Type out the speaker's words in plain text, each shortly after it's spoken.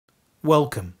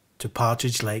Welcome to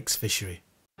Partridge Lakes Fishery.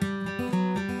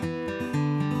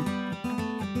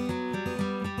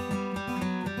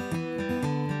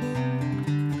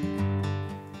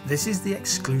 This is the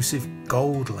exclusive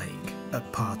Gold Lake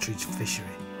at Partridge Fishery.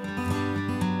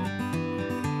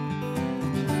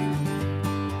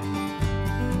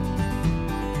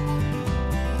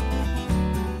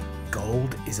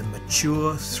 Gold is a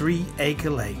mature 3-acre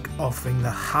lake offering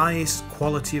the highest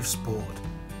quality of sport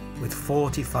with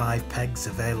 45 pegs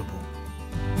available.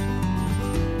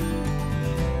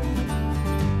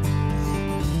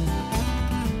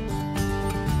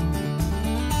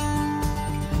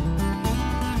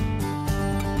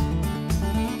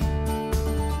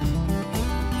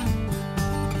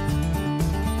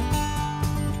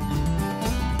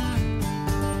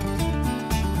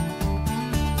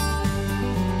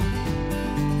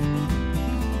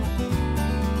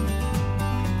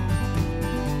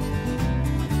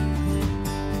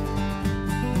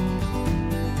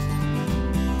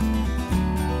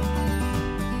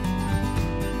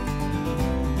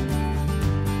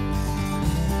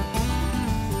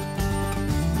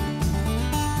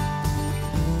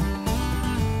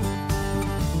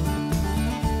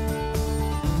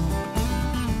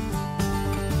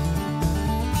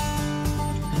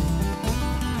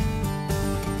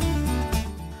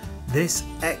 This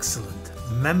excellent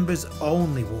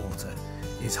members-only water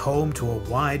is home to a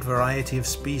wide variety of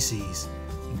species,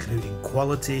 including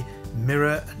quality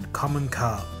mirror and common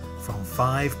carp from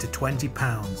 5 to 20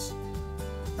 pounds,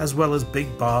 as well as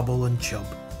big barbel and chub,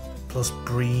 plus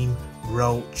bream,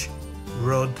 roach,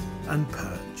 rudd and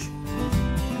perch.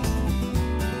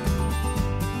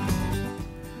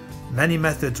 Many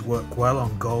methods work well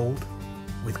on gold,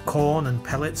 with corn and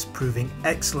pellets proving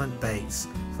excellent baits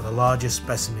for the larger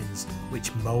specimens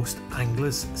which most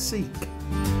anglers seek.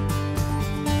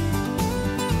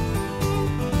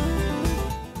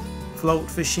 Float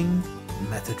fishing,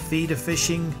 method feeder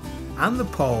fishing and the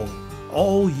pole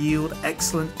all yield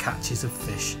excellent catches of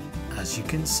fish, as you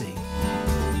can see.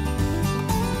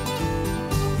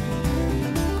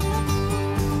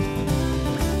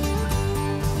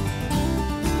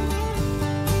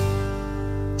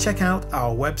 Check out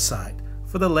our website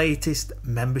for the latest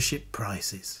membership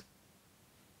prices.